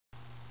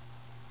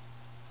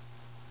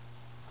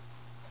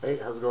Hey,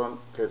 how's it going?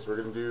 Okay, so we're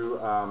going to do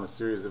a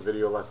series of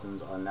video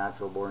lessons on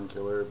Natural Born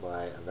Killer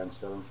by Avenged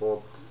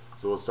Sevenfold.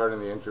 So we'll start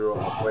in the intro,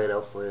 I'll play it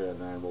out for you, and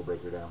then we'll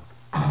break it down.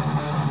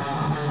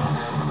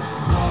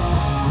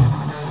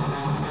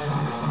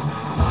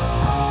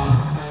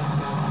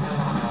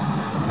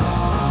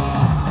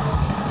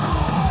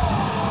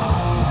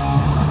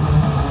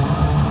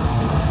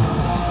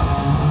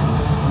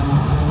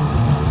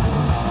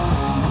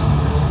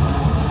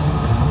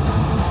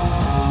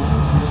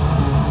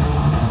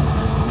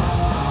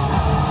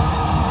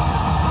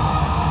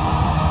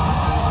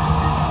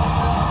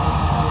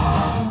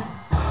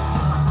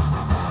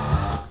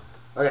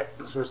 Okay,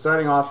 so we're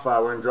starting off,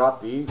 we're in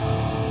drop D.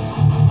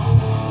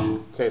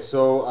 Okay,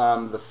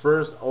 so the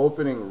first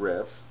opening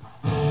riff,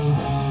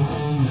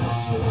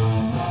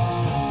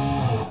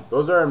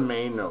 those are our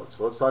main notes.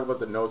 So let's talk about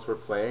the notes we're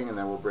playing, and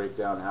then we'll break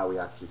down how we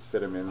actually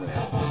fit them in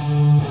there.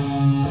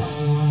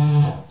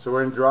 So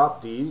we're in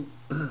drop D.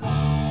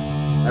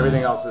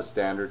 Everything else is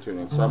standard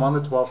tuning. So I'm on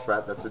the 12th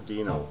fret, that's a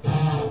D note.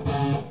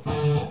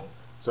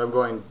 So I'm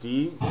going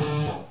D,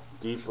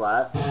 D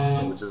flat,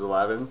 which is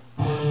 11,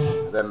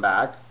 then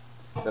back.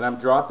 Then I'm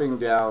dropping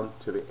down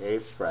to the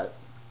 8th fret,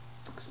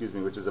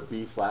 which is a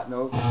B flat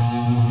note.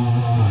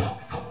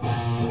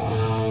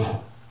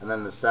 And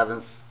then the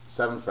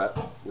 7th fret,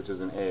 which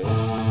is an A.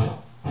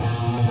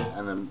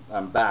 And then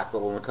I'm back,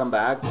 but when we come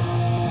back,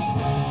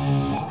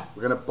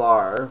 we're going to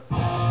bar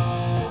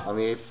on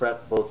the 8th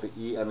fret both the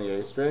E and the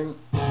A string,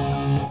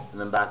 and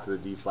then back to the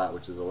D flat,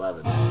 which is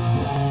 11.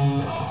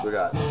 So we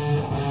got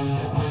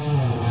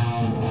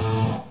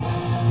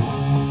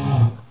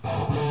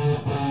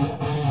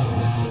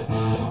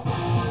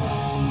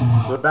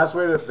So the best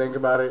way to think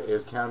about it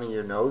is counting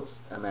your notes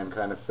and then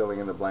kind of filling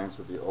in the blanks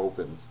with your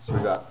opens. So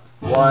we got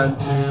 1,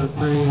 2,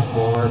 3,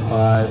 4,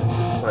 5, 6,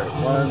 sorry,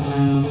 1,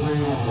 2,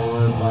 3,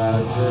 4,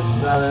 5,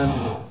 6, 7.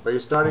 But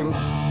you're starting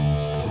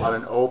on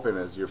an open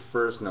as your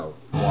first note.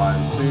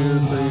 1, 2,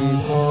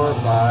 3, 4,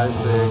 5,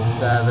 6,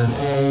 7,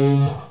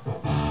 8.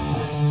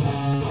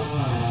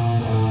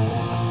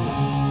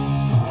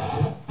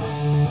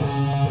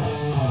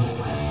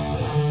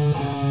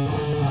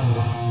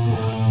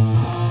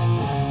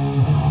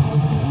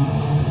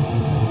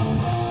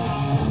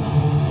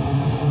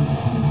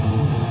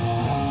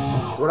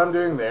 What I'm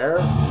doing there,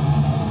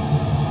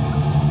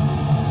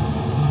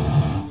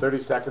 30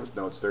 seconds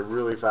notes, they're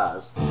really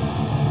fast. 1,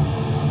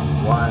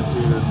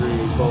 2,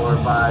 3, 4,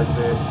 5,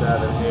 6,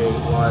 7, 8.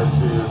 1,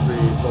 2,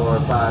 3, 4,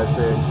 5,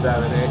 6,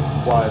 7, 8.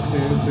 1, 2,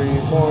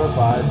 3, 4,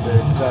 5,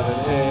 6, 7,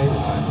 8.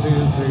 1, 2,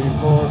 3,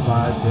 4,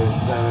 5,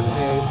 6, 7,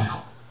 8.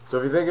 So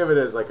if you think of it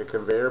as like a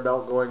conveyor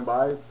belt going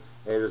by, and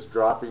you're just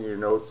dropping your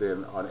notes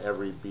in on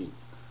every beat.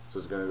 So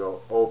it's going to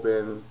go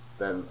open,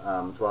 then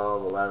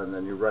 12, 11,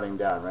 then you're running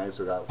down, right?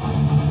 So we got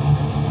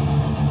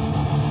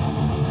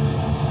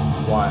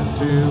 1,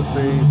 2,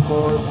 3,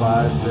 4,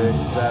 5,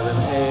 6, 7,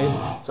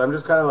 8. So I'm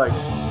just kind of like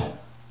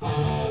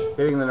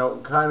hitting the note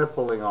and kind of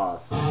pulling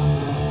off. So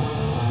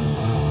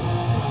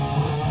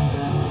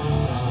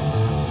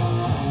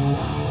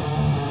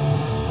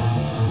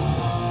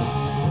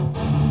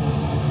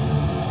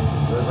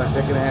there's my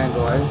pick and hand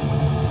going.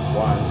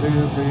 1, 2,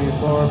 3,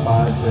 4,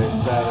 5, 6,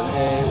 7,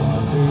 8.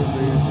 1, 2,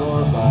 3,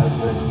 4, 5,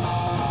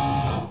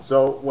 6.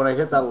 So when I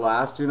hit that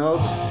last two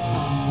notes,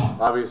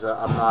 obviously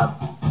I'm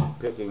not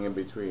picking in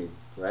between,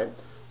 right?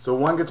 So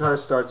one guitar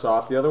starts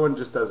off, the other one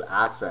just does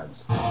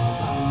accents.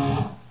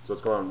 So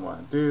it's going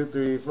 1, 2,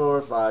 3,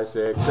 4, 5,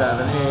 6,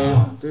 7, 8.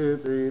 1, 2,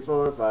 3,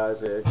 4, 5,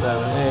 6,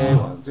 7, 8.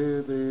 1,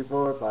 2, 3,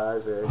 4,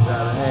 5, 6,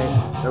 7,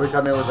 8. Then we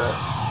come in with a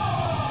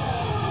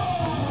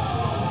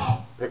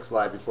pick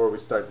slide before we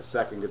start the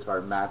second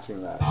guitar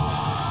matching that.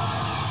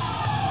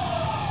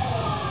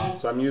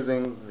 So I'm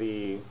using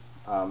the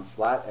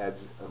flat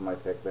edge of my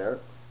pick there,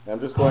 and I'm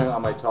just going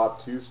on my top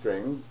two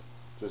strings,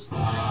 just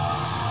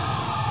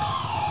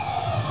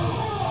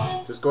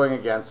going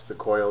against the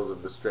coils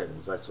of the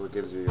strings. That's what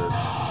gives you your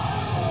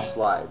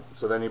slide.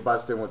 So then you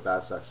bust in with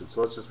that section.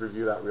 So let's just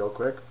review that real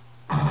quick.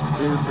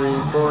 2,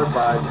 3, 4,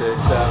 5,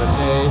 6, 7,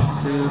 8.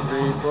 2,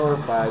 3, 4,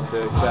 5,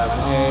 6, 7,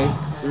 8.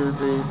 2,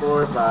 3,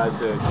 4, 5,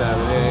 6,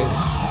 7, 8.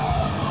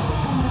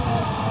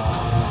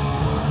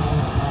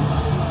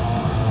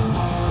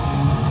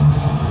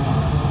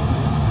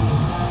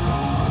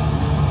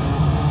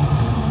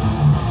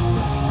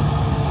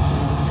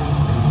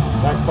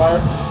 Next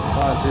part.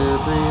 1, 2,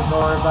 3,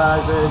 4,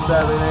 5, 6,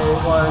 7,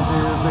 8. 1,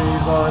 2, 3,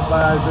 4,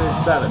 5,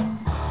 6, 7.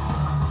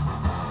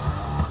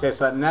 Okay, so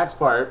that next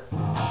part,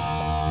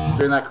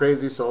 during that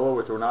crazy solo,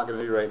 which we're not going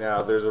to do right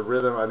now, there's a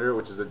rhythm under it,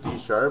 which is a D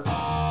sharp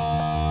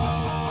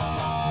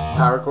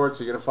power chord.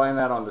 So you're going to find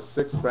that on the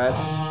 6th fret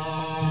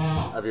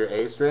of your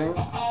A string.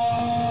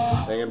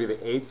 Then going to be the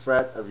 8th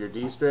fret of your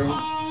D string,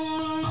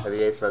 and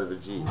the 8th fret of the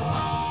G.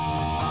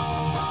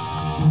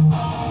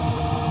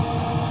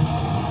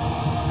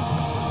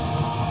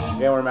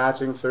 Again, we're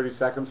matching 30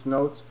 seconds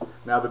notes.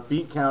 Now the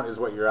beat count is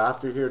what you're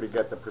after here to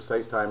get the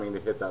precise timing to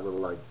hit that little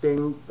like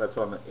ding that's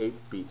on the 8th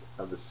beat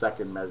of the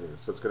second measure.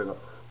 So it's going to go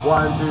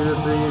 1, 2,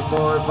 3,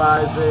 4,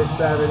 5, 6,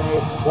 7,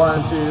 8.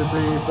 1, 2,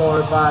 3,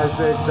 4, 5,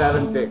 6,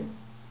 7, ding.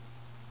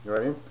 You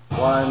ready?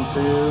 1,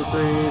 2,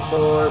 3,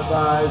 4,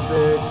 5,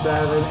 6,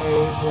 7,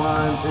 8.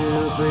 1,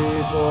 2,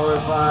 3, 4,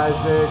 5,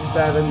 6,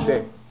 7,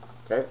 ding.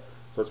 Okay,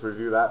 so let's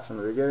review that from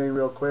the beginning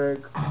real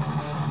quick.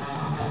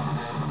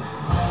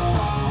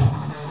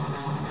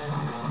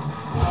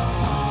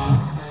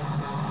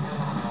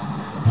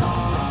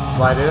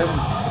 Slide in. 1,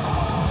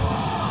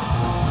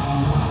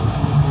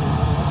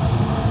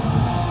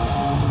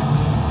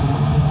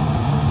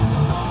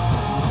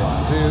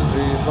 2,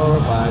 3, 4,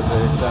 5,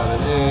 6,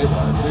 7, 8.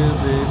 1, 2,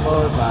 3,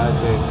 4, 5,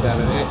 6,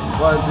 7, 8.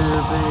 1, 2,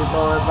 3,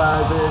 4,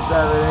 5, 6,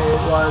 7,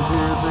 8. 1,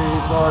 2, 3,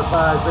 4,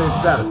 5,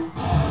 6, 7.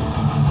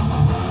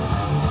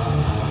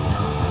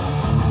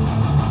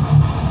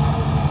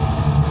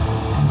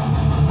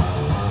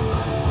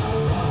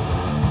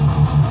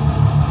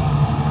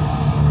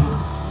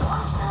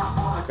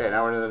 Okay,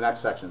 now we're into the next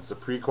section. It's the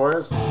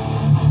pre-chorus.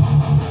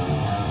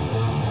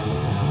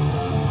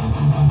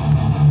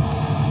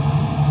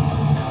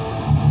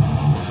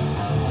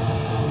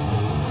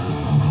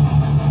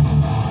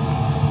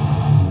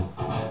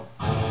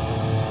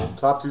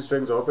 Top 2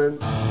 strings open.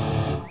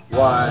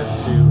 1,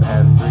 2,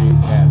 and 3,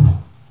 and.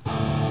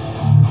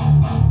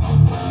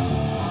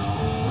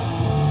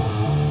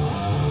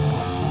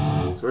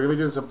 So we're going to be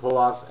doing some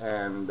pull-offs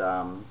and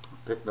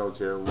pick notes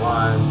here.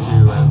 1,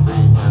 2, and 3,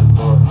 and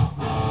 4.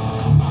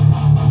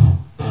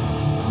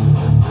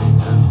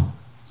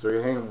 So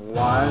you're hitting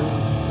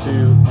 1, 2,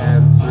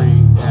 and 3,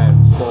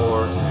 and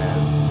 4,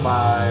 and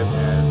 5,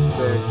 and 6,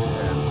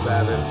 and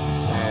 7,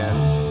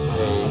 and 8,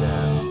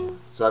 and...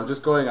 So I'm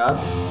just going up,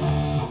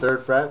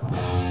 3rd fret.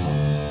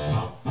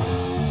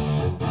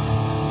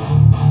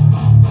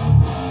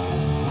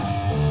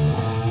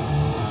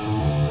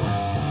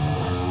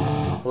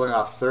 Pulling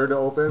off 3rd to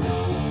open,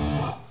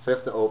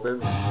 5th to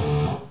open,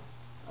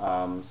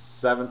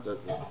 7th to...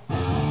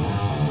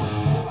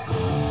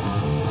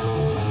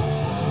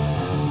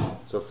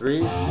 So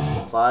 3,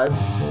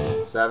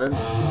 5, 7,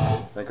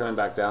 then coming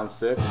back down,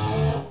 6,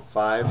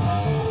 5,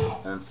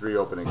 and 3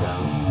 open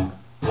again.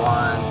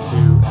 1,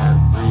 2, and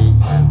 3,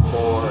 and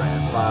 4,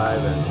 and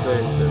 5, and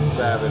 6, and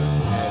 7,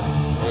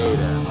 and 8,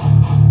 and...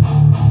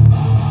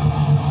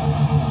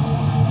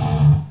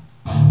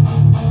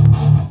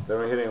 Then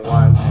we're hitting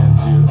 1, and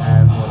 2,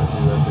 and 1, and 2,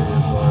 and 3,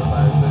 and 4, and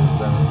 5, 6, and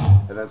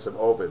 7, and then some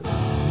opens.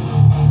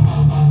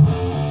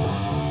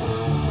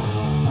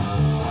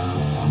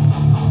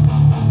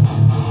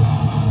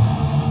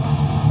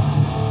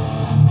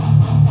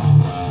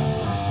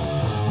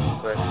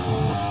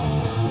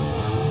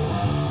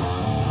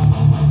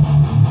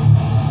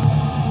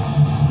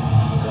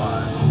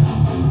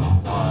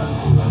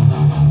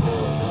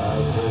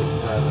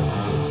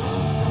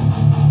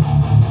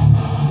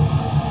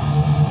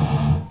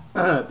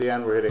 At the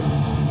end, we're hitting.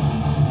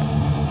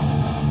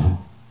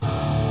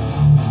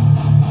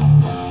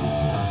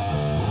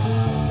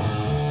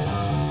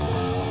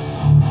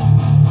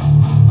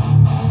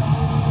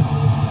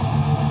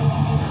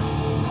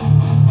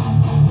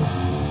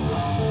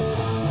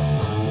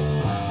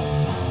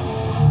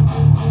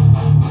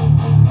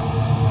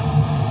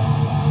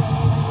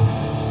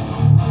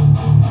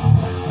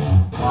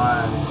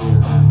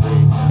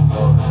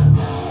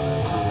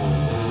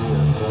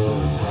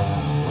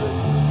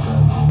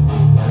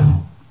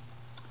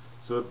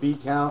 So the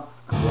beat count,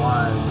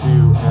 1,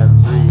 2, and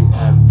 3,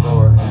 and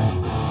 4,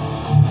 and...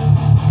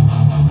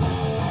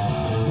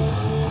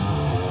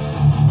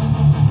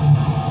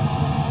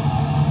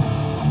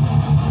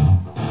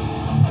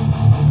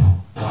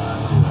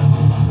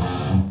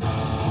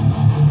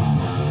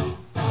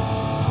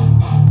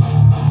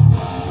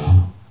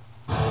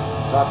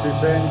 Top 2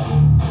 strings.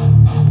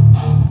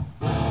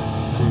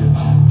 2,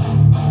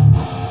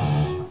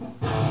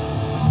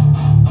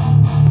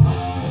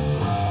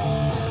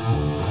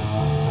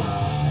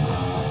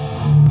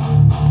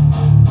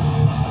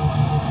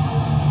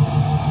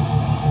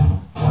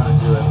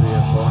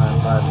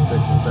 and 5, and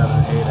 6, and 7,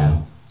 and 8,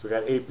 and so we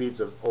got 8 beats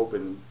of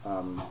open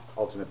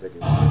alternate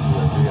picking. 1, 2,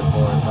 and 3, and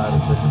 4, and 5,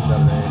 and 6, and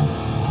 7, and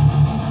 8.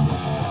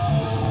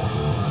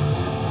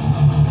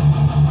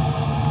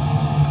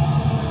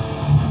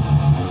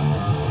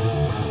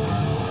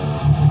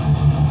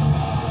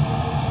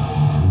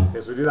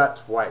 Okay, so we do that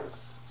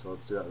twice. So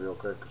let's do that real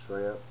quick to show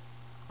you.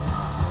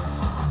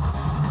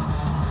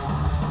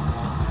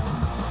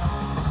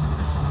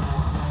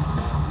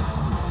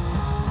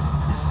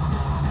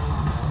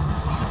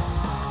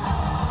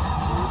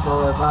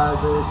 4, 5,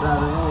 6,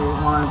 7,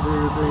 8. 1,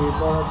 2, 3,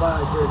 4,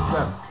 5, 6,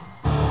 7.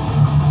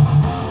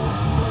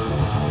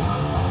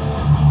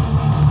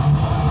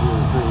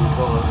 2, 3,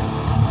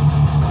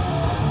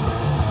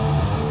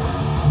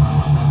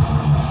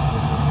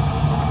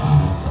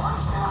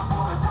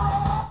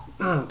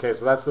 4. Okay,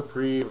 so that's the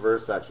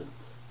pre-verse section.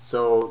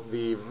 So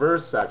the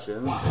verse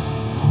section.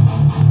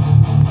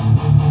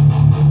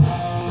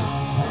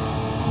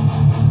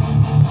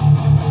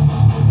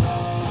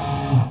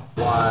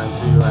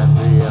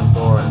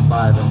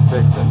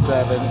 6 and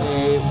 7,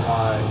 8,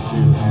 1, 2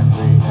 and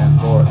 3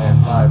 and 4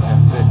 and 5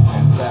 and 6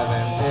 and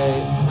 7,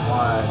 8,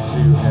 1, 2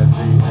 and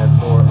 3 and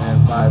 4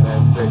 and 5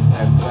 and 6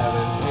 and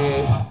 7,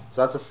 8.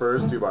 So that's the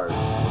first 2 bars.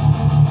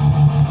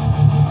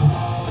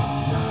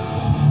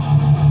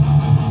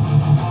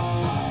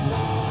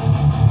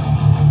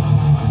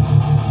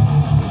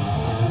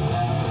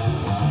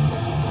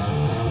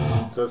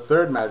 So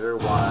third measure,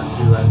 1,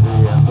 2 and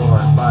 3 and 4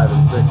 and 5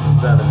 and 6 and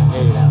 7 and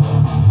 8 and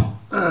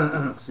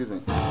 1. Excuse me.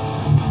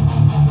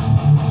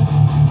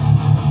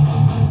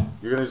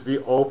 You're going to just be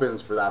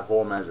opens for that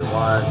whole measure.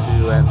 1,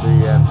 2 and 3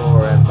 and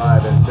 4 and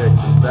 5 and 6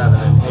 and 7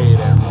 and 8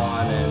 and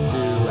 1 and 2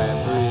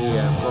 and 3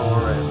 and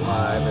 4 and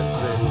 5 and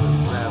 6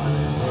 and 7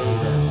 and 8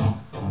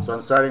 and... So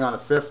I'm starting on the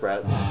 5th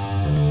fret.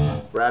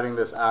 We're adding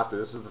this after.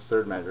 This is the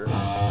third measure.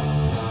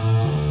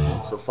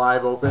 So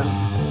 5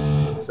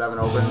 open, 7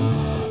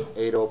 open,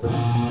 8 open,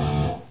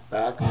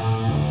 back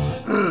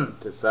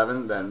to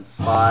 7, then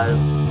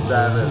 5,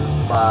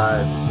 7,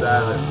 5,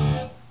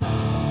 7.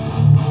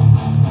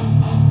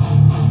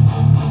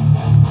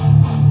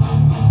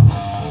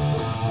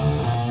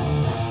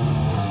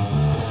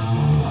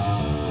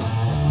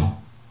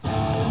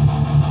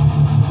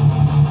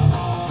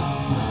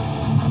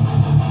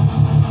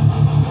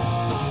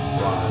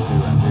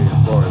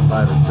 And 4 and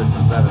 5 and 6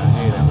 and 7 and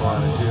 8 and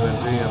 1 and 2 and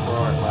 3 and 4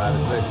 and 5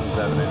 and 6 and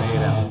 7 and 8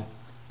 and...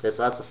 Okay,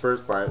 so that's the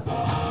first part.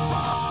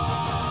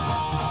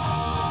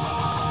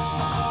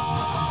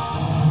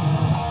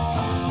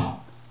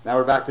 Now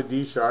we're back to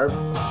D sharp.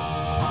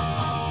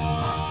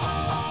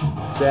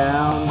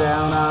 Down,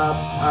 down,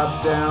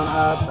 up, down,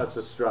 up. That's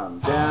a strum.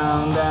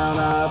 Down, down,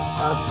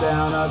 up,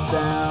 down, down,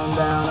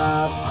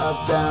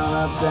 up,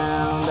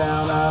 down,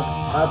 down,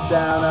 up,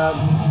 down, up.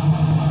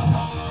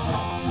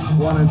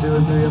 1 and 2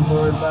 and 3 and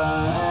 4 and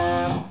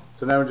 5.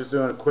 So now we're just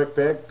doing a quick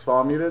pick,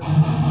 all muted. 1,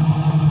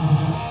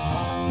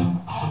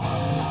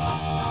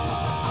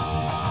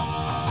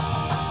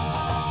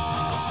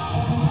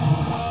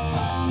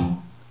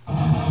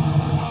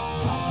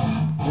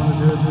 and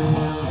 2 and 3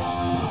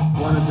 and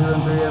 1 and 2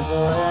 and 3 and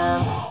 4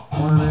 and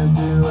 1 and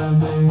 2 and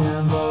 3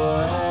 and 4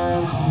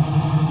 and...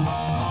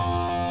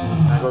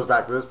 And it goes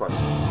back to this part.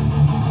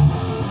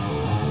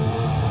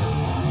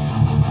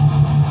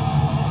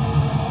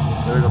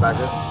 There we go back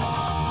to it.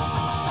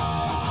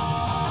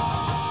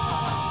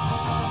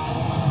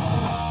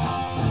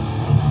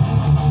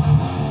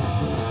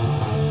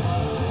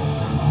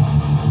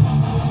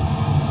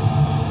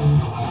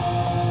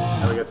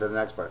 Now we get to the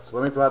next part. So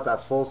let me fill out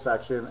that full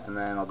section and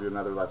then I'll do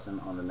another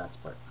lesson on the next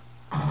part.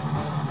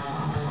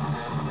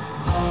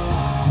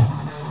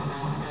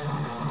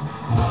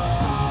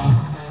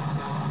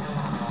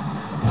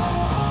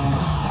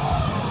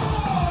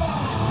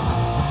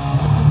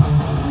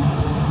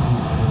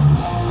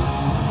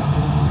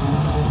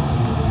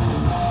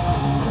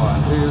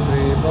 Two,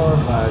 three, four,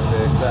 five,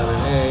 six, seven,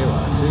 eight.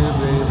 1, 2,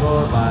 3,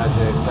 4, 5,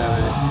 6, 7,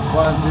 8.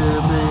 1,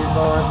 2, 3,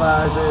 4,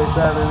 5, 6,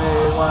 7,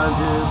 8. 1,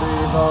 2,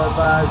 3, 4,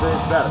 5,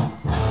 6, 7.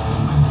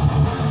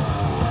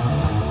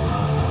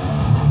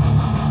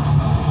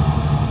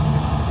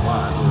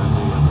 1, 2,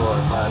 3,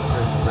 4, 5,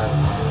 6, 7,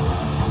 8.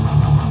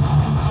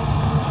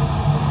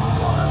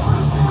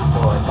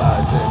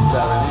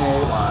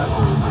 1, 2, 3, 4, 5, 6, 7, 8. 1,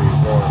 2, 3,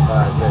 4,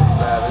 5, 6,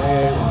 7,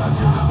 8. 1,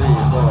 2,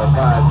 3, 4,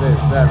 5, 6,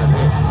 7,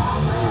 8.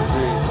 2,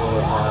 3,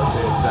 4, 5,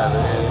 6,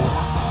 7,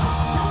 8.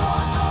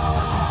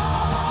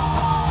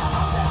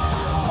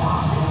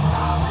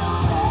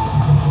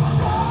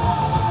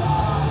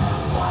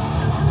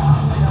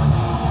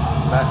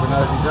 Back for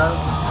another D sharp.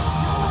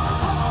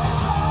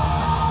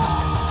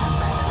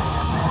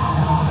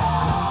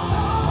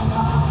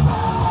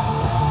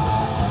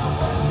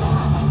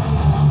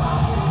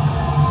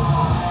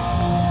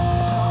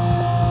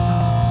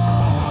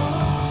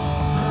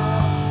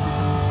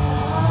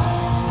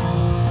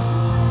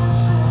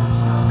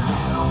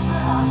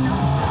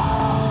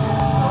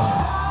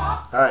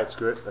 Alright,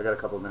 screw it. I got a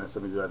couple of minutes.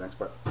 Let me do that next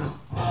part. So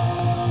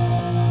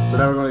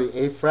now we're going to the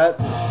 8th fret,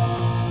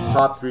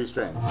 top 3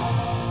 strings.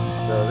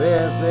 So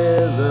this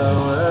is the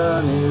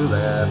one you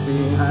left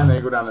behind. Then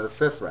you go down to the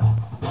 5th fret.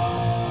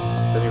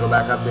 Then you go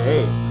back up to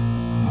 8.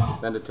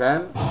 Then to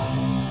 10.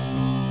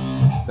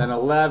 Then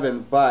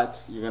 11,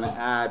 but you're going to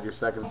add your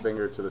second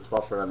finger to the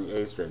 12th fret on the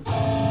A string.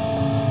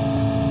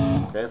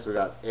 Okay, so we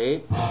got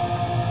 8.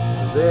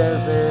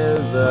 This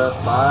is the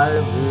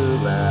 5 who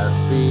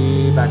left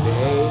B. Back to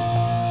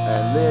 8.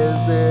 And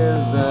this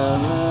is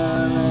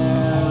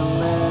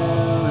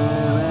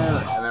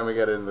and then we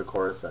get into the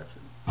chorus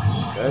section.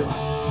 Okay?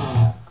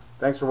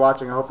 Thanks for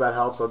watching. I hope that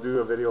helps. I'll do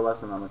a video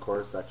lesson on the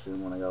chorus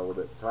section when I got a little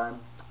bit of time.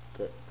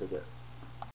 Okay, take care.